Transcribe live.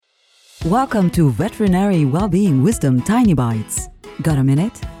Welcome to Veterinary Wellbeing Wisdom Tiny Bites. Got a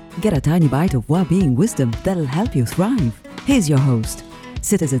minute? Get a tiny bite of well-being wisdom that'll help you thrive. Here's your host,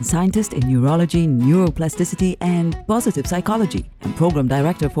 citizen scientist in neurology, neuroplasticity, and positive psychology, and program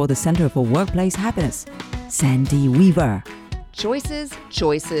director for the Center for Workplace Happiness, Sandy Weaver. Choices,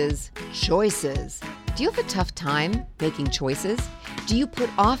 choices, choices. Do you have a tough time making choices? Do you put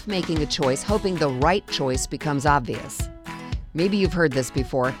off making a choice hoping the right choice becomes obvious? Maybe you've heard this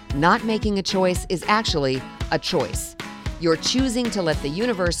before. Not making a choice is actually a choice. You're choosing to let the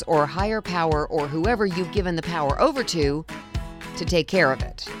universe or higher power or whoever you've given the power over to take care of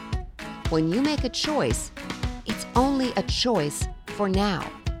it. When you make a choice, it's only a choice for now.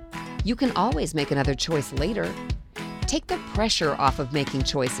 You can always make another choice later. Take the pressure off of making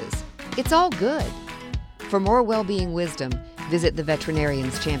choices. It's all good. For more well-being wisdom, visit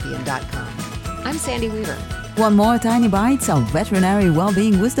theveterinarianschampion.com. I'm Sandy Weaver. Want more tiny bites of veterinary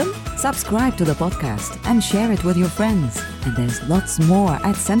well-being wisdom? Subscribe to the podcast and share it with your friends. And there's lots more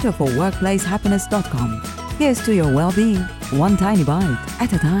at centerforworkplacehappiness.com. Here's to your well-being, one tiny bite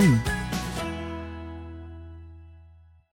at a time.